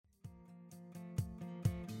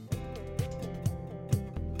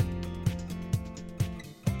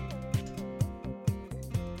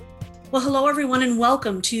Well, hello, everyone, and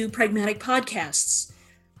welcome to Pragmatic Podcasts.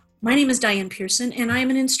 My name is Diane Pearson, and I am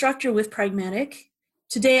an instructor with Pragmatic.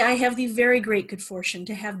 Today, I have the very great good fortune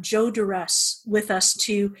to have Joe Duress with us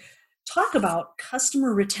to talk about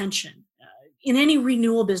customer retention. In any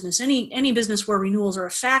renewal business, any business where renewals are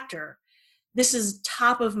a factor, this is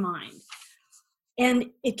top of mind. And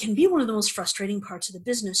it can be one of the most frustrating parts of the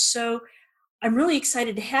business. So I'm really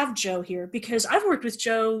excited to have Joe here because I've worked with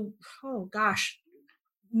Joe,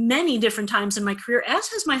 many different times in my career, as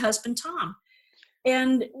has my husband, Tom.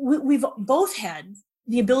 And we've both had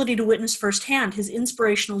the ability to witness firsthand his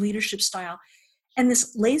inspirational leadership style and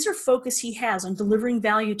this laser focus he has on delivering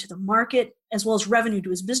value to the market as well as revenue to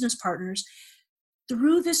his business partners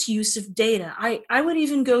through this use of data. I would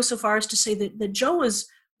even go so far as to say that Joe is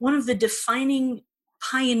one of the defining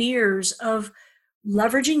pioneers of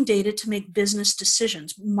leveraging data to make business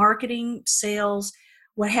decisions, marketing, sales,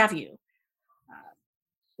 what have you.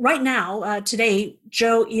 Right now, today,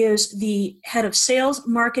 Joe is the head of sales,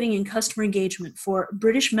 marketing, and customer engagement for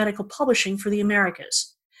British Medical Publishing for the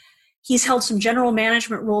Americas. He's held some general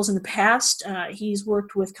management roles in the past. He's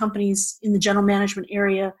worked with companies in the general management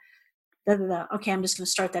area. Okay, I'm just going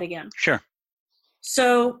to start that again. Sure.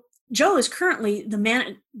 So Joe is currently the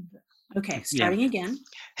starting again.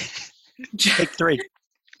 Take three.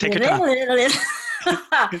 Take your time.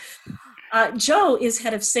 Joe is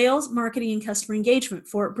head of sales, marketing, and customer engagement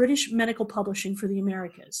for British Medical Publishing for the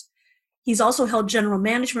Americas. He's also held general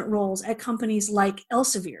management roles at companies like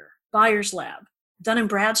Elsevier, Byers Lab, Dun &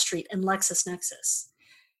 Bradstreet, and LexisNexis.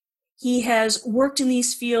 He has worked in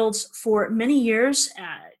these fields for many years.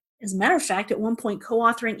 As a matter of fact, at one point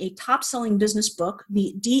co-authoring a top-selling business book,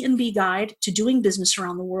 The D&B Guide to Doing Business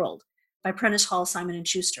Around the World by Prentice Hall, Simon &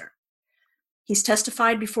 Schuster. He's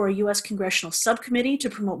testified before a U.S. congressional subcommittee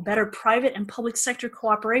to promote better private and public sector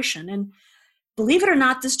cooperation. And believe it or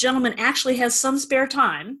not, this gentleman actually has some spare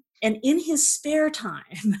time. And in his spare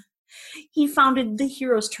time, he founded the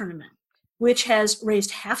Heroes Tournament, which has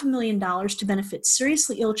raised $500,000 to benefit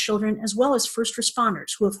seriously ill children as well as first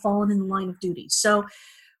responders who have fallen in the line of duty. So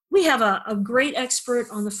we have a great expert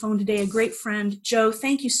on the phone today, a great friend. Joe,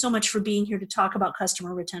 thank you so much for being here to talk about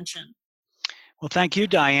customer retention. Well, thank you,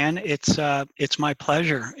 Diane. It's my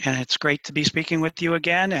pleasure, and it's great to be speaking with you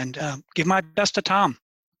again. And give my best to Tom.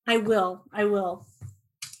 I will.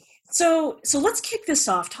 So let's kick this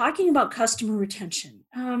off talking about customer retention.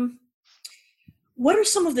 What are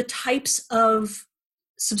some of the types of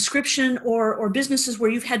subscription or businesses where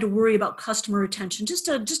you've had to worry about customer retention? Just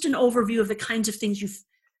an overview of the kinds of things you've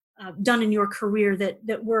done in your career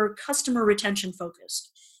that were customer retention focused.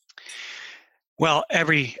 Well,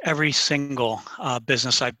 every single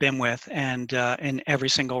business I've been with and in every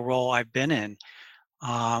single role I've been in,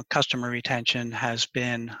 customer retention has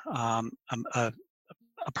been a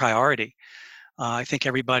priority. I think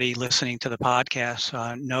everybody listening to the podcast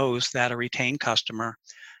knows that a retained customer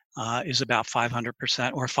is about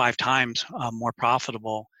 500% or 5 times more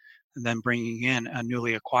profitable than bringing in a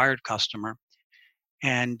newly acquired customer.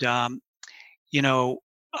 And,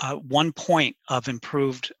 1 point of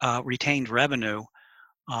improved retained revenue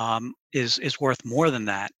is worth more than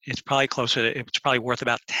that. It's probably worth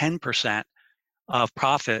about 10% of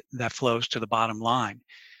profit that flows to the bottom line.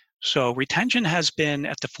 So retention has been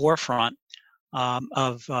at the forefront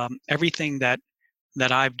of everything that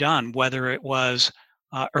I've done, whether it was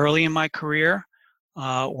early in my career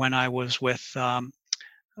when I was with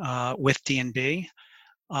D&B.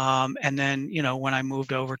 And then, when I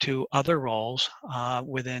moved over to other roles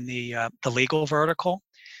within the legal vertical,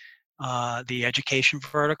 the education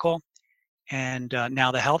vertical, and now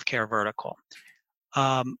the healthcare vertical.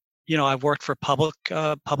 I've worked for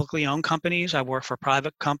publicly owned companies. I've worked for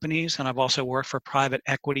private companies, and I've also worked for private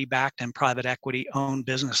equity-backed and private equity-owned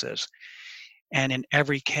businesses. And in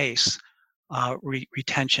every case,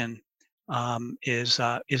 retention is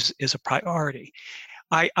a priority.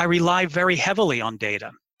 I rely very heavily on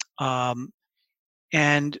data.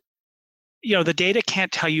 And the data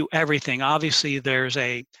can't tell you everything. Obviously, there's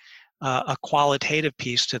a qualitative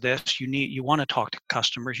piece to this. You want to talk to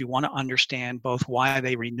customers. You want to understand both why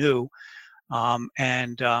they renew,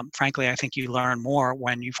 and frankly, I think you learn more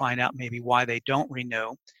when you find out maybe why they don't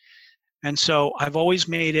renew. And so I've always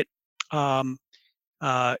made it,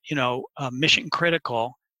 mission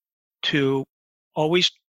critical to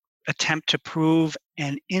always attempt to prove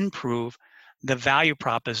and improve the value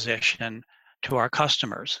proposition to our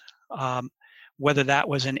customers. Whether that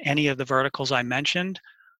was in any of the verticals I mentioned,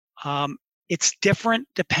 it's different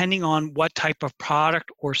depending on what type of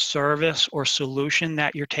product or service or solution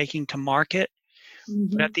that you're taking to market. But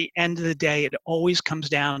Mm-hmm. at the end of the day, it always comes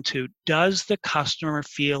down to, does the customer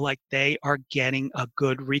feel like they are getting a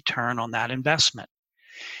good return on that investment?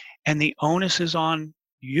 And the onus is on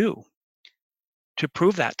you to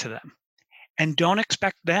prove that to them. And don't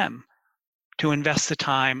expect them to invest the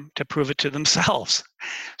time to prove it to themselves.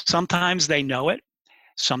 Sometimes they know it,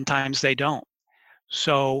 sometimes they don't.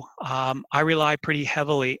 So I rely pretty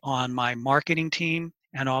heavily on my marketing team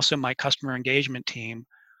and also my customer engagement team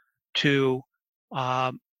to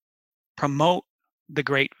uh, promote the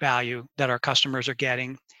great value that our customers are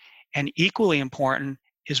getting. And equally important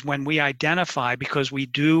is when we identify, because we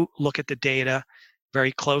do look at the data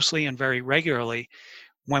very closely and very regularly,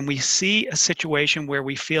 when we see a situation where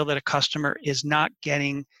we feel that a customer is not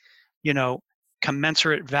getting, you know,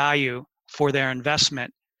 commensurate value for their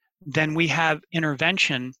investment, then we have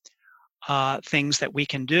intervention things that we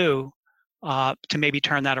can do to maybe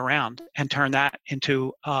turn that around and turn that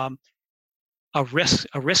into a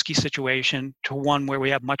risky situation to one where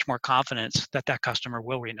we have much more confidence that that customer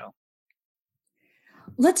will renew.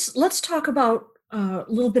 Let's talk about a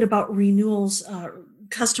little bit about renewals,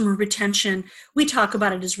 customer retention. We talk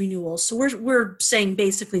about it as renewals, so we're saying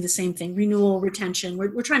basically the same thing: renewal, retention.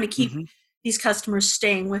 We're trying to keep Mm-hmm. these customers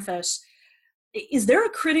staying with us. Is there a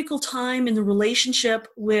critical time in the relationship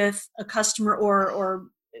with a customer, or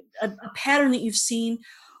a pattern that you've seen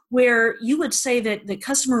where you would say that the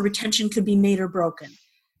customer retention could be made or broken?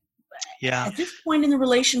 Yeah, At this point in the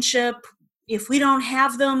relationship, if we don't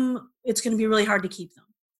have them, it's going to be really hard to keep them.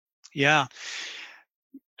 yeah.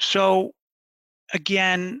 So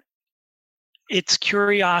again, it's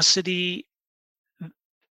curiosity,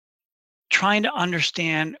 trying to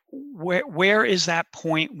understand where is that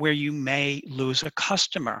point where you may lose a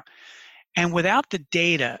customer. And without the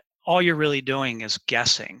data, all you're really doing is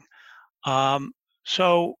guessing. Um,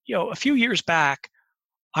 so, a few years back,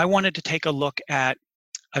 I wanted to take a look at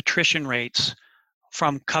attrition rates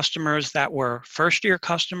from customers that were first-year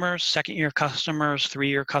customers, second-year customers,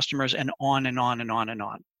 three-year customers, and on and on and on and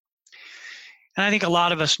on. And I think a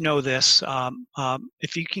lot of us know this.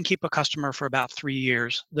 If you can keep a customer for about 3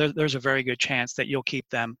 years, there's a very good chance that you'll keep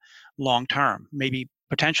them long-term, maybe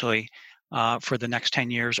potentially for the next 10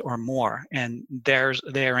 years or more. And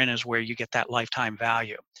therein is where you get that lifetime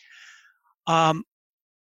value. Um,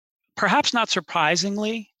 Perhaps not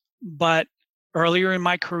surprisingly, but earlier in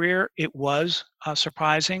my career, it was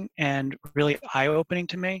surprising and really eye-opening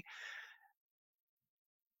to me,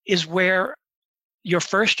 is where your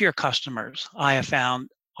first-year customers, I have found,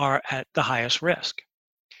 are at the highest risk.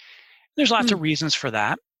 There's lots Hmm. of reasons for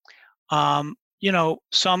that.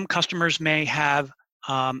 Some customers may have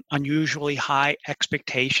unusually high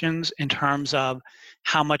expectations in terms of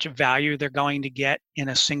how much value they're going to get in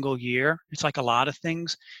a single year. It's like a lot of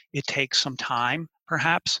things. It takes some time,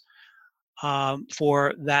 perhaps,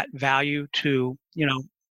 for that value to,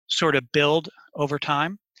 sort of build over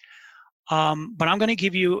time. But I'm going to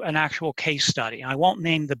give you an actual case study. I won't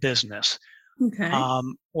name the business Okay.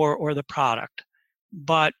 or the product,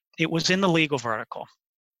 but it was in the legal vertical.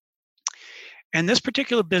 And this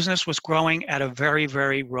particular business was growing at a very,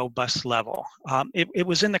 very robust level. It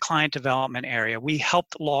was in the client development area. We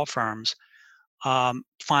helped law firms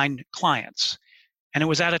find clients. And it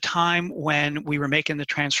was at a time when we were making the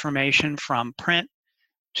transformation from print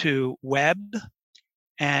to web.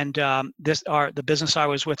 And the business I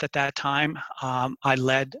was with at that time, I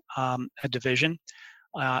led a division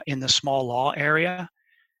in the small law area.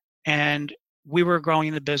 And we were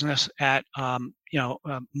growing the business at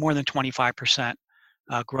more than 25%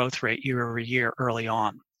 growth rate year over year early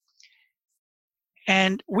on.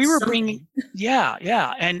 And we That's were bringing, something.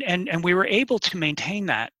 yeah, and we were able to maintain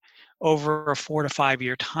that over a 4 to 5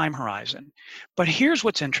 year time horizon. But here's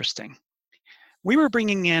what's interesting: we were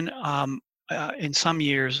bringing in some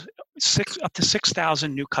years, up to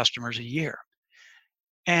 6,000 new customers a year,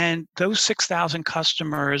 and those 6,000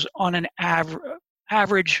 customers on an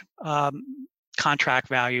average contract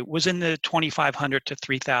value was in the $2,500 to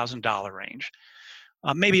 $3,000 range,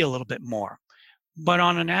 maybe a little bit more. But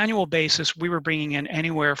on an annual basis, we were bringing in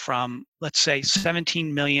anywhere from, let's say,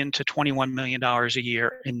 $17 million to $21 million a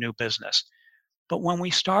year in new business. But when we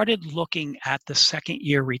started looking at the second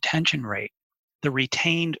year retention rate, the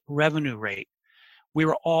retained revenue rate, we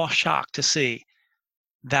were all shocked to see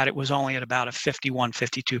that it was only at about a 51,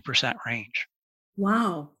 52% range.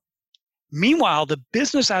 Wow. Meanwhile, the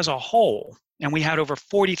business as a whole, and we had over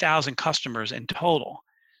 40,000 customers in total,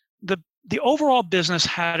 the overall business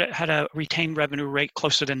had a retained revenue rate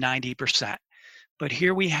closer to 90%. But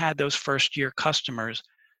here we had those first year customers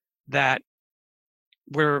that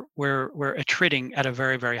were attriting at a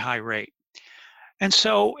very, very high rate. And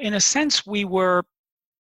so in a sense, we were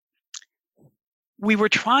we were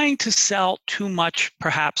trying to sell too much,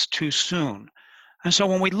 perhaps too soon. And so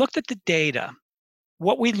when we looked at the data,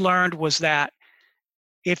 what we learned was that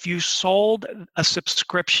if you sold a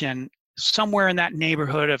subscription somewhere in that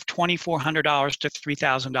neighborhood of $2,400 to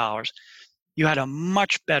 $3,000, you had a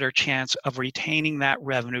much better chance of retaining that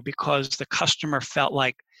revenue because the customer felt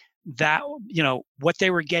like that, what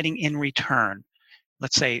they were getting in return,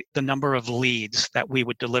 let's say the number of leads that we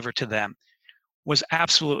would deliver to them, was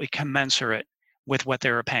absolutely commensurate with what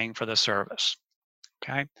they were paying for the service.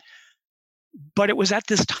 Okay. But it was at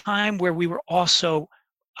this time where we were also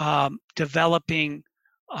developing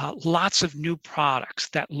lots of new products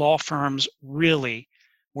that law firms really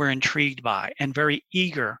were intrigued by and very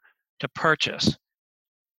eager to purchase.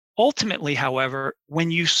 Ultimately, however, when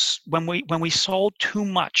we sold too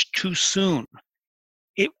much too soon,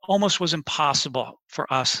 it almost was impossible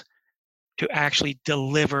for us to actually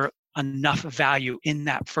deliver enough value in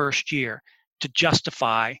that first year to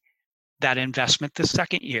justify that investment the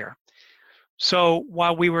second year. So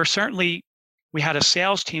while we had a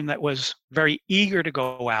sales team that was very eager to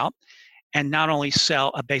go out and not only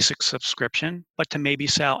sell a basic subscription, but to maybe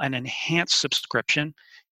sell an enhanced subscription,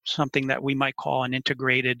 something that we might call an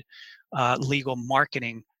integrated legal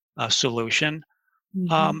marketing solution.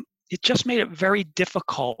 It just made it very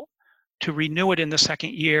difficult to renew it in the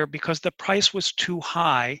second year because the price was too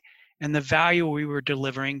high and the value we were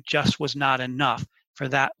delivering just was not enough for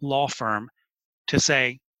that law firm to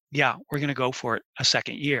say, yeah, we're going to go for it a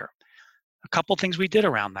second year. A couple things we did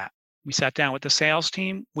around that. We sat down with the sales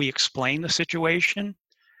team, we explained the situation,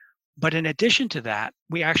 but in addition to that,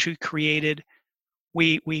 we actually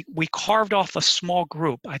we carved off a small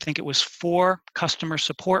group. I think it was 4 customer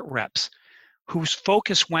support reps whose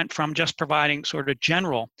focus went from just providing sort of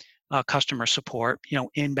general customer support,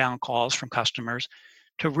 inbound calls from customers,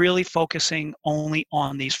 to really focusing only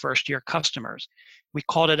on these first-year customers. We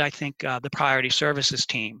called it, I think, the Priority Services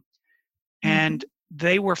team. And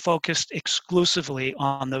they were focused exclusively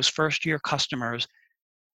on those first-year customers.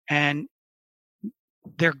 And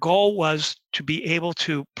their goal was to be able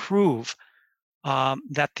to prove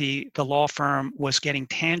that the law firm was getting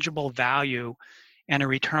tangible value and a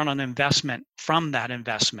return on investment from that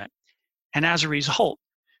investment. And as a result,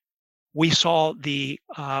 we saw the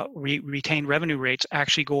retained revenue rates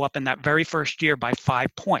actually go up in that very first year by 5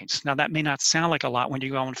 points. Now, that may not sound like a lot when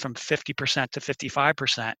you're going from 50% to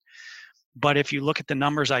 55%, but if you look at the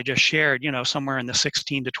numbers I just shared, somewhere in the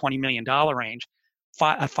 $16 to $20 million range,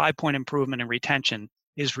 a 5-point improvement in retention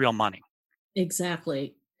is real money.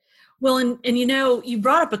 Exactly. Well, and you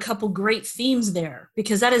brought up a couple great themes there,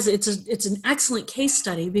 because it's an excellent case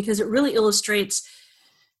study, because it really illustrates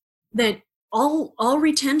that all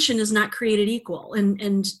retention is not created equal,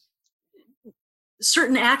 and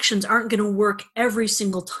certain actions aren't going to work every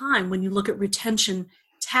single time when you look at retention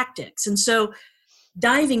tactics. And so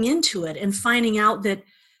diving into it and finding out that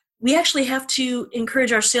we actually have to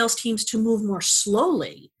encourage our sales teams to move more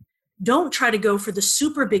slowly. Don't try to go for the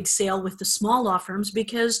super big sale with the small law firms,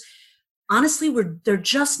 because honestly, they're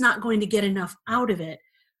just not going to get enough out of it.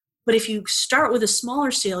 But if you start with a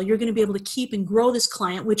smaller sale, you're going to be able to keep and grow this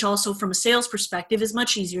client, which also from a sales perspective is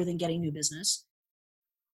much easier than getting new business.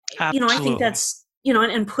 Absolutely. I think that's,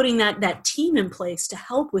 and putting that team in place to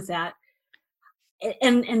help with that.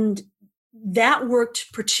 And that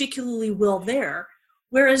worked particularly well there.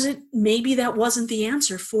 Whereas maybe that wasn't the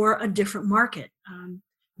answer for a different market.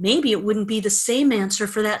 Maybe it wouldn't be the same answer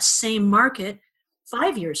for that same market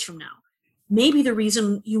 5 years from now. Maybe the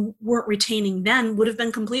reason you weren't retaining then would have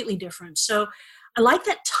been completely different. So I like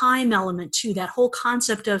that time element too, that whole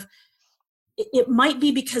concept of it might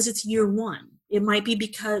be because it's year 1. It might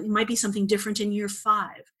be something different in year 5.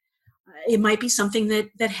 It might be something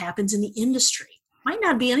that happens in the industry. It might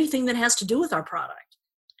not be anything that has to do with our product.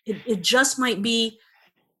 It just might be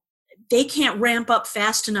they can't ramp up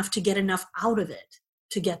fast enough to get enough out of it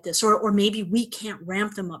to get this, or maybe we can't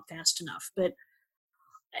ramp them up fast enough. But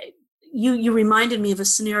you reminded me of a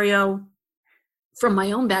scenario from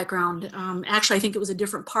my own background. Actually, I think it was a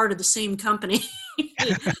different part of the same company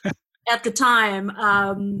at the time.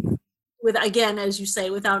 With, again, as you say,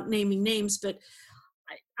 without naming names, but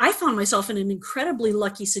I found myself in an incredibly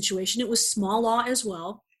lucky situation. It was small law as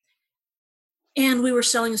well, and we were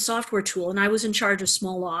selling a software tool, and I was in charge of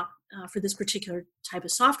small law for this particular type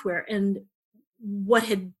of software. And what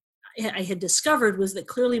I had discovered was that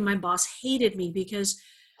clearly my boss hated me, because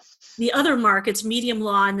the other markets, medium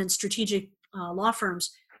law and then strategic law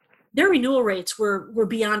firms, their renewal rates were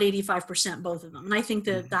beyond 85%, both of them. And I think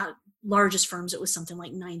that the largest firms, it was something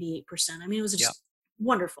like 98%. I mean, it was just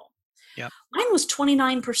wonderful. Yep. Mine was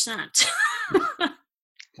 29%.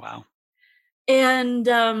 Wow.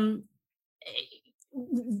 And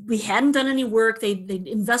we hadn't done any work. They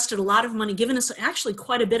invested a lot of money, given us actually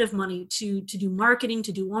quite a bit of money to do marketing,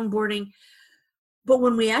 to do onboarding. But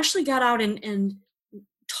when we actually got out and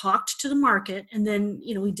talked to the market, and then,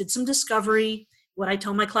 we did some discovery. What I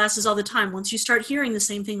tell my classes all the time, once you start hearing the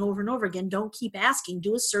same thing over and over again, don't keep asking.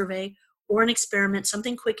 Do a survey or an experiment,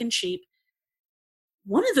 something quick and cheap.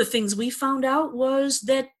 One of the things we found out was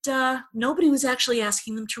that nobody was actually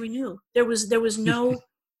asking them to renew. There was no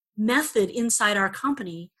method inside our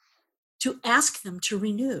company to ask them to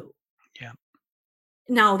renew. Yeah.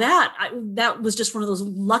 Now that was just one of those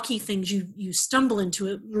lucky things you stumble into.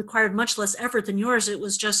 It required much less effort than yours. It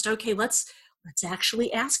was just, okay, let's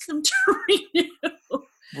actually ask them to renew.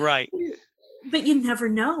 Right. But you never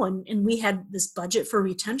know. And we had this budget for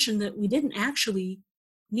retention that we didn't actually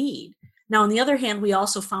need. Now, on the other hand, we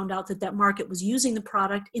also found out that market was using the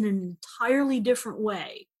product in an entirely different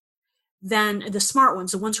way than the smart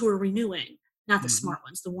ones, the ones who were renewing, not the smart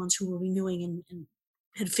ones, the ones who were renewing and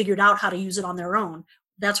had figured out how to use it on their own.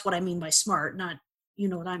 That's what I mean by smart, not, you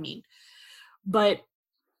know what I mean. But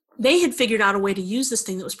they had figured out a way to use this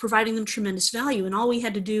thing that was providing them tremendous value. And all we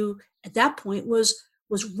had to do at that point was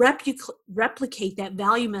replicate that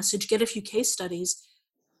value message, get a few case studies,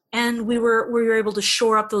 and we were able to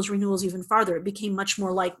shore up those renewals even farther. It became much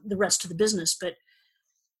more like the rest of the business. But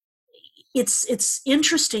it's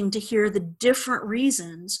interesting to hear the different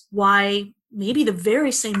reasons why maybe the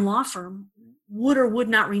very same law firm would or would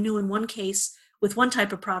not renew in one case with one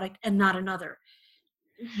type of product and not another.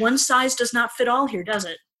 One size does not fit all here, does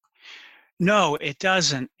it? No, it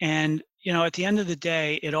doesn't. And, at the end of the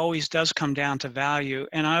day, it always does come down to value.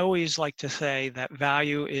 And I always like to say that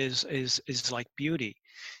value is like beauty.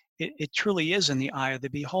 It truly is in the eye of the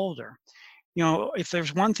beholder. If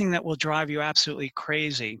there's one thing that will drive you absolutely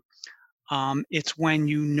crazy, it's when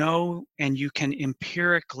and you can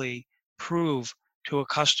empirically prove to a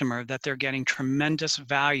customer that they're getting tremendous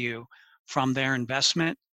value from their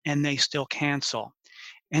investment and they still cancel.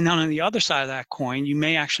 And then on the other side of that coin, you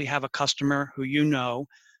may actually have a customer who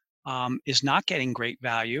is not getting great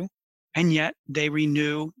value, and yet they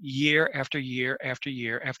renew year after year after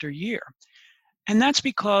year after year. And that's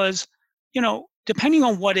because, depending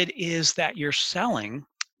on what it is that you're selling,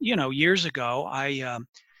 years ago,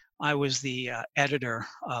 I was the editor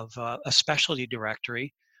of a specialty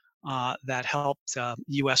directory that helped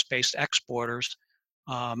U.S.-based exporters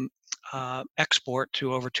export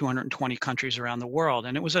to over 220 countries around the world.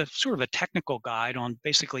 And it was a sort of a technical guide on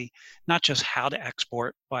basically not just how to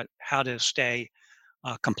export, but how to stay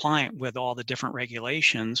compliant with all the different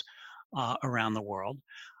regulations around the world.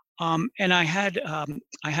 And I had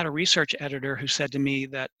a research editor who said to me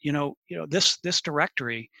that this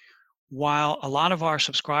directory, while a lot of our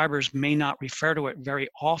subscribers may not refer to it very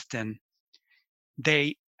often,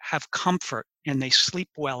 they have comfort and they sleep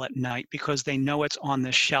well at night because they know it's on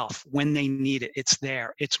the shelf. When they need it, it's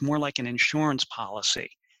there. It's more like an insurance policy.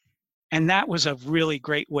 And that was a really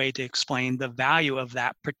great way to explain the value of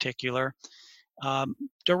that particular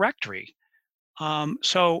directory.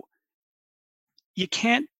 So you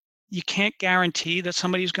can't guarantee that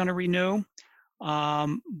somebody's going to renew,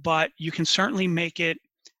 but you can certainly make it,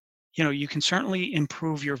 you can certainly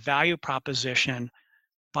improve your value proposition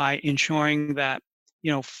by ensuring that,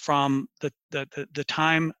 from the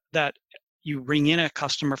time that you bring in a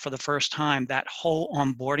customer for the first time, that whole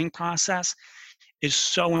onboarding process is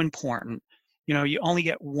so important. You only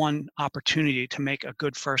get one opportunity to make a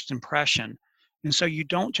good first impression. And so you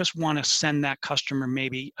don't just want to send that customer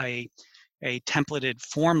maybe a templated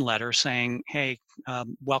form letter saying, hey,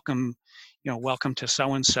 welcome to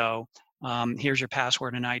so-and-so. Here's your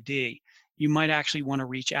password and ID. You might actually want to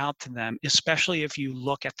reach out to them, especially if you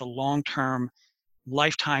look at the long-term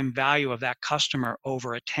lifetime value of that customer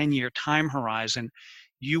over a 10-year time horizon.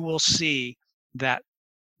 You will see that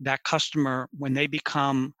customer, when they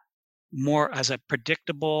become more as a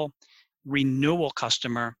predictable renewal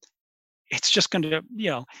customer, it's just going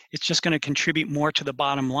to contribute more to the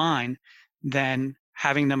bottom line than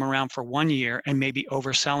having them around for 1 year and maybe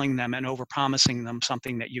overselling them and overpromising them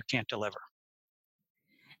something that you can't deliver.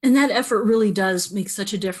 And that effort really does make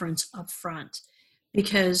such a difference up front,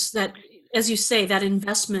 because that, as you say, that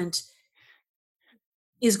investment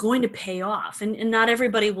is going to pay off. And not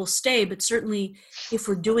everybody will stay, but certainly if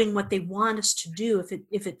we're doing what they want us to do,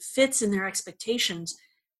 if it fits in their expectations,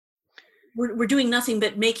 we're doing nothing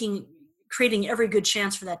but creating every good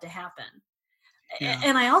chance for that to happen. Yeah.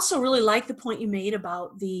 And I also really like the point you made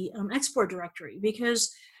about the export directory,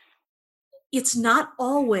 because it's not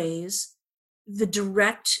always the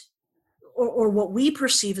direct or what we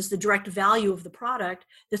perceive as the direct value of the product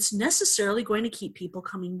that's necessarily going to keep people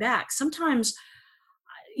coming back. Sometimes,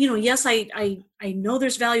 yes, I know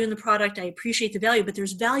there's value in the product. I appreciate the value, but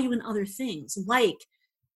there's value in other things, like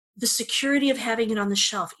the security of having it on the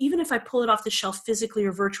shelf. Even if I pull it off the shelf physically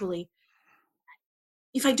or virtually,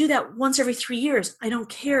 if I do that once every 3 years, I don't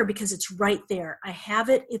care because it's right there. I have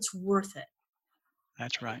it. It's worth it.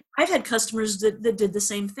 That's right. I've had customers that did the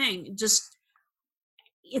same thing. Just,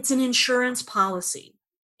 it's an insurance policy.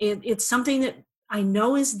 It's something that I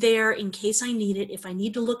know is there in case I need it. If I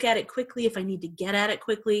need to look at it quickly, if I need to get at it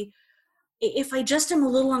quickly, if I just am a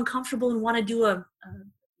little uncomfortable and want to do a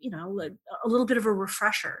little bit of a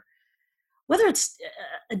refresher, whether it's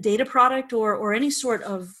a data product or any sort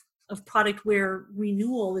of product where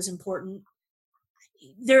renewal is important,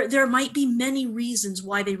 there might be many reasons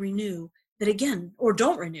why they renew that, again, or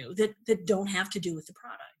don't renew, that don't have to do with the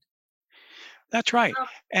product. That's right.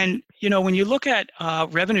 And, when you look at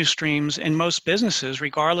revenue streams in most businesses,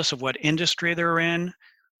 regardless of what industry they're in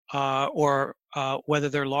or whether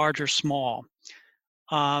they're large or small,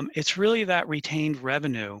 it's really that retained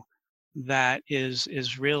revenue that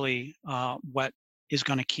is really what is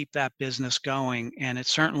going to keep that business going. And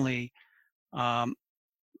it's certainly,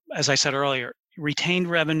 as I said earlier, retained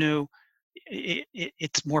revenue,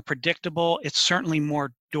 it's more predictable, it's certainly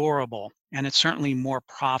more durable, and it's certainly more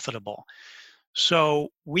profitable. So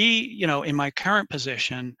we, in my current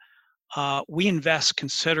position, we invest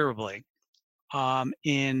considerably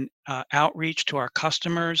in outreach to our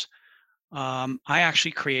customers. I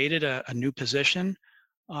actually created a new position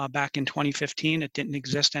back in 2015. It didn't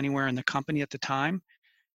exist anywhere in the company at the time.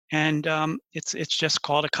 And it's just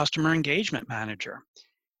called a customer engagement manager.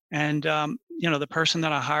 And, the person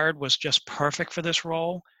that I hired was just perfect for this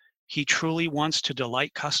role. He truly wants to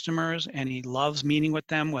delight customers, and he loves meeting with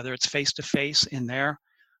them, whether it's face-to-face in their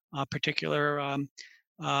particular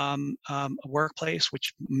workplace,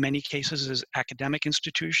 which in many cases is academic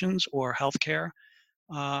institutions or healthcare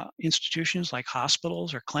institutions like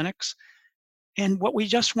hospitals or clinics. And what we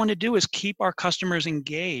just want to do is keep our customers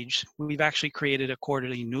engaged. We've actually created a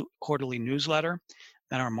quarterly newsletter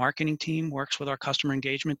that our marketing team works with our customer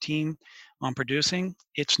engagement team on producing.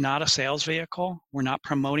 It's not a sales vehicle. We're not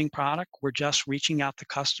promoting product. We're just reaching out to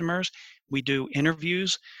customers. We do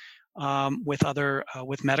interviews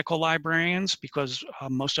with medical librarians, because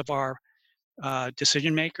most of our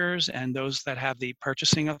decision makers and those that have the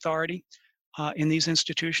purchasing authority in these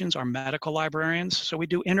institutions are medical librarians. So we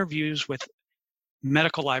do interviews with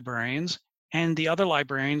medical librarians, and the other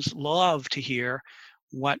librarians love to hear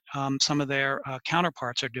what some of their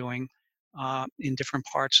counterparts are doing in different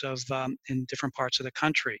parts of the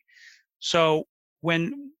country. So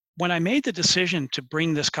when I made the decision to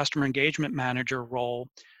bring this customer engagement manager role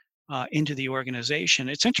into the organization,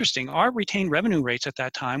 it's interesting. Our retained revenue rates at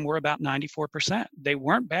that time were about 94%. They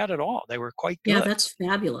weren't bad at all. They were quite good. Yeah, that's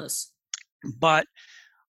fabulous. But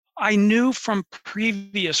I knew from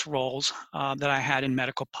previous roles that I had in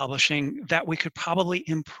medical publishing that we could probably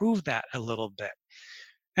improve that a little bit.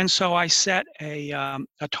 And so I set a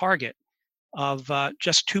target of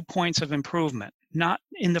just 2 points of improvement, not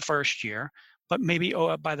in the first year, but maybe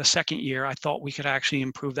by the second year, I thought we could actually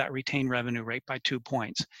improve that retained revenue rate by 2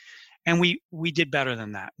 points. And we did better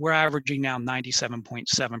than that. We're averaging now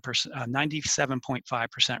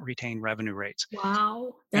 97.5% retained revenue rates.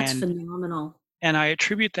 Wow, that's phenomenal. And I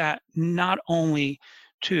attribute that not only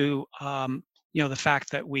to the fact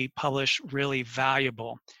that we publish really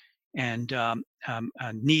valuable and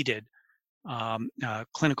needed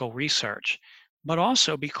clinical research, but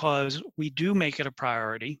also because we do make it a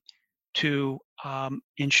priority to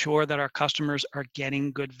ensure that our customers are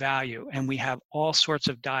getting good value. And we have all sorts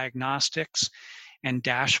of diagnostics and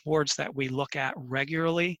dashboards that we look at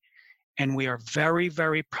regularly, and we are very,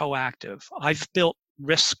 very proactive. I've built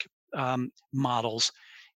risk models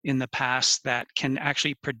in the past that can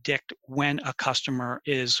actually predict when a customer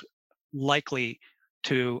is likely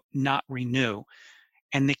to not renew.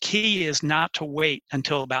 And the key is not to wait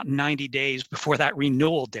until about 90 days before that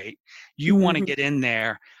renewal date. You want to get in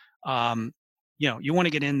there, you want to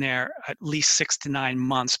get in there at least 6 to 9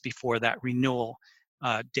 months before that renewal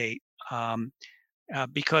date,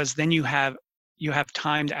 because then you have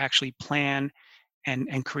time to actually plan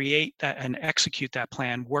and create that and execute that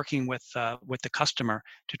plan, working with the customer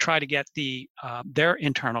to try to get their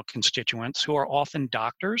internal constituents, who are often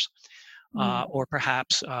doctors or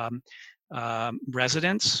perhaps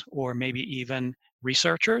residents, or maybe even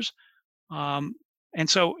researchers. And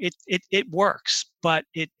so it works, but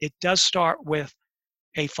it does start with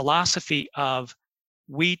a philosophy of,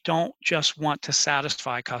 we don't just want to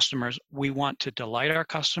satisfy customers, we want to delight our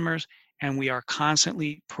customers, and we are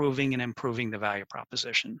constantly proving and improving the value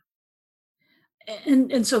proposition.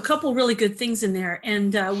 And so a couple really good things in there.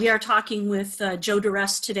 And we are talking with Joe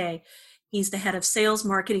DeRest today. He's the head of sales,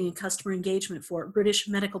 marketing, and customer engagement for British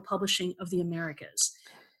Medical Publishing of the Americas.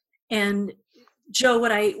 And Joe,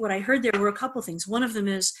 what I heard there were a couple things. One of them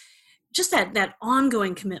is just that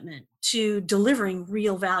ongoing commitment to delivering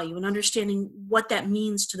real value and understanding what that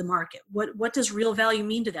means to the market. What does real value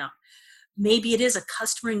mean to them? Maybe it is a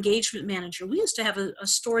customer engagement manager. We used to have a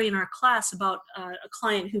story in our class about a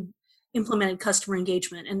client who implemented customer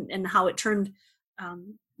engagement and how it turned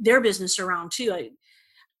their business around too.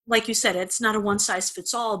 Like you said, it's not a one size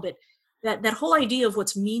fits all, but that whole idea of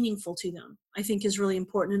what's meaningful to them, I think, is really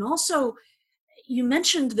important. And also, you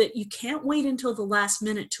mentioned that you can't wait until the last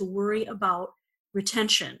minute to worry about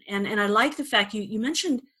retention. And I like the fact you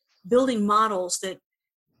mentioned building models that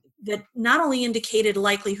not only indicated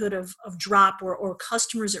likelihood of drop or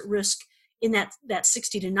customers at risk in that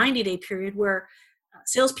 60 to 90 day period where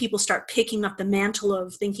salespeople start picking up the mantle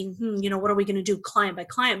of thinking, what are we going to do client by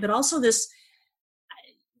client, but also this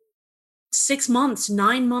 6 months,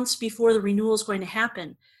 9 months before the renewal is going to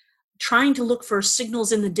happen, trying to look for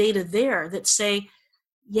signals in the data there that say,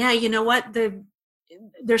 yeah, you know what,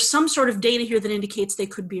 there's some sort of data here that indicates they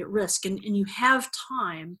could be at risk, and you have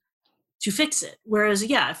time to fix it. Whereas,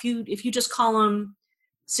 yeah, if you just call them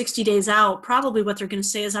 60 days out, probably what they're going to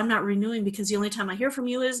say is, I'm not renewing because the only time I hear from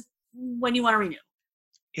you is when you want to renew.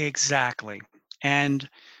 Exactly. And,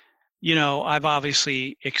 I've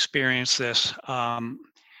obviously experienced this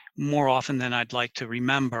more often than I'd like to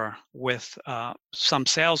remember with some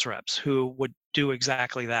sales reps who would do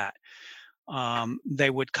exactly that. They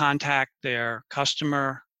would contact their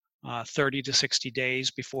customer 30 to 60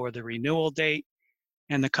 days before the renewal date,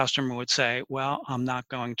 and the customer would say, well, I'm not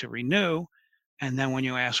going to renew. And then when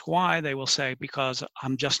you ask why, they will say, because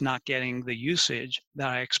I'm just not getting the usage that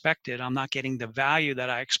I expected. I'm not getting the value that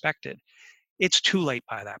I expected. It's too late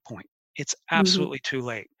by that point. It's absolutely too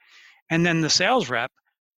late. And then the sales rep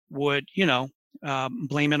would,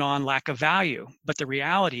 blame it on lack of value. But the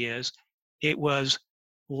reality is it was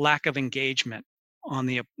lack of engagement on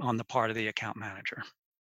the part of the account manager.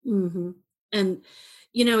 Mm-hmm. And,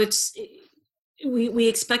 it's, we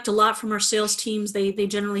expect a lot from our sales teams. They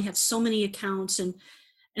generally have so many accounts, and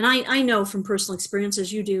I know from personal experience,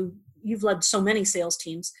 as you've led so many sales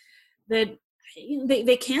teams, that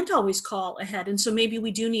they can't always call ahead. And so maybe we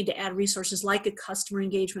do need to add resources like a customer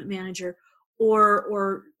engagement manager,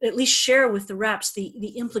 or at least share with the reps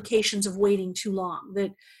the implications of waiting too long,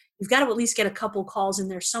 that you've got to at least get a couple calls in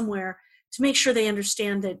there somewhere to make sure they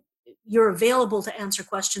understand that you're available to answer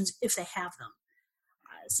questions if they have them.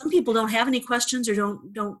 Some people don't have any questions, or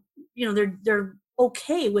don't they're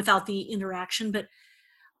okay without the interaction, but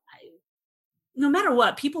no matter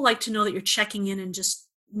what, people like to know that you're checking in and just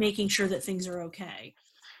making sure that things are okay.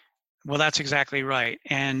 Well, that's exactly right.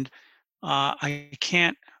 And I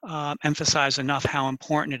can't emphasize enough how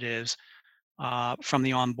important it is from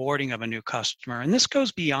the onboarding of a new customer. And this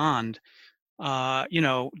goes beyond,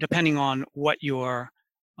 depending on what you're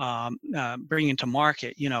bringing to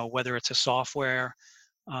market, whether it's a software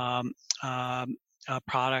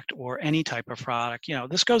product or any type of product.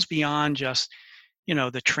 This goes beyond just,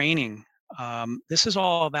 the training. This is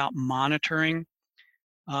all about monitoring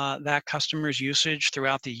that customer's usage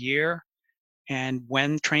throughout the year. And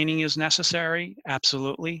when training is necessary,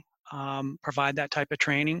 absolutely provide that type of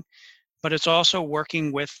training. But it's also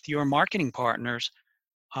working with your marketing partners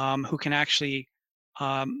who can actually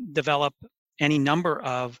develop any number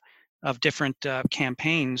of different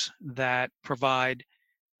campaigns that provide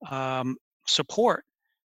support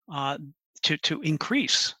to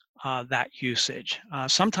increase that usage.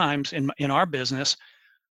 Sometimes in our business,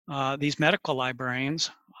 these medical librarians,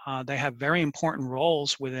 they have very important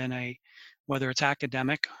roles within whether it's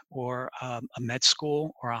academic or a med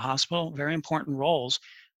school or a hospital, very important roles.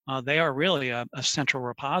 They are really a central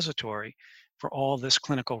repository for all this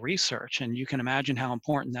clinical research. And you can imagine how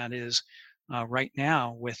important that is right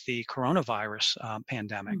now with the coronavirus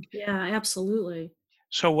pandemic. Yeah, absolutely.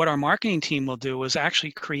 So what our marketing team will do is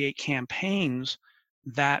actually create campaigns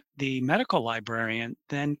that the medical librarian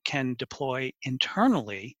then can deploy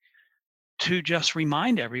internally to just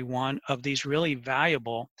remind everyone of these really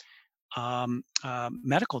valuable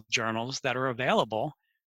medical journals that are available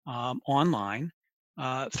online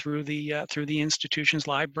through the institution's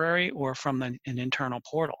library or from an internal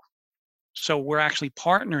portal. So we're actually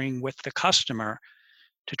partnering with the customer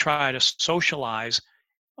to try to socialize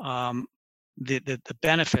the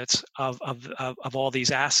benefits of all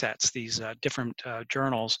these assets, these different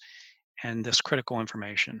journals, and this critical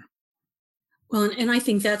information. Well, and I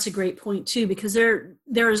think that's a great point too, because there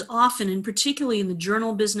is often, and particularly in the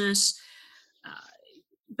journal business, uh,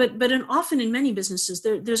 but often in many businesses,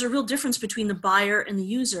 there's a real difference between the buyer and the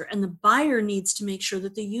user, and the buyer needs to make sure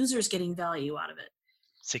that the user is getting value out of it.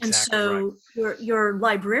 That's And exactly right. so your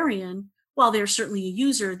librarian, while they're certainly a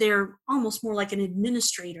user, they're almost more like an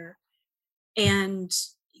administrator, and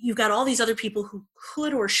you've got all these other people who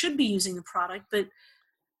could or should be using the product, but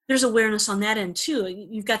there's awareness on that end too.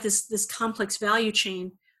 You've got this complex value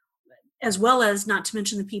chain, as well as, not to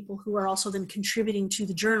mention, the people who are also then contributing to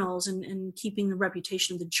the journals and keeping the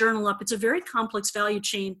reputation of the journal up. It's a very complex value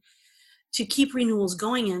chain to keep renewals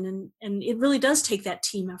going in, and it really does take that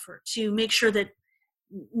team effort to make sure that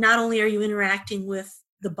not only are you interacting with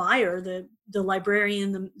the buyer, the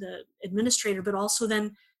librarian, the administrator, but also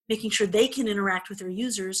then making sure they can interact with their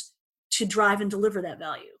users to drive and deliver that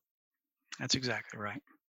value. That's exactly right.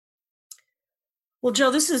 Well,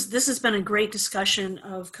 Joe, this has been a great discussion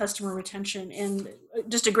of customer retention and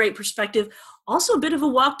just a great perspective. Also a bit of a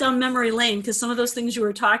walk down memory lane, because some of those things you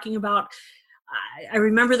were talking about, I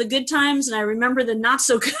remember the good times and I remember the not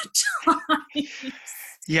so good times.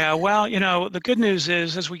 Yeah, well, the good news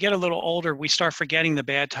is as we get a little older, we start forgetting the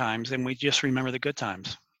bad times and we just remember the good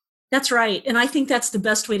times. That's right. And I think that's the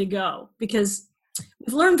best way to go, because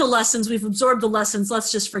we've learned the lessons, we've absorbed the lessons.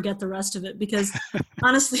 Let's just forget the rest of it, because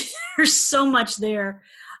honestly, there's so much there.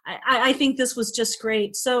 I think this was just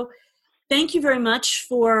great. So thank you very much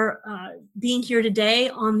for being here today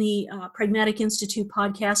on the Pragmatic Institute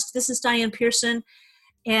podcast. This is Diane Pearson,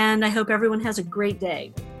 and I hope everyone has a great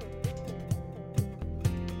day.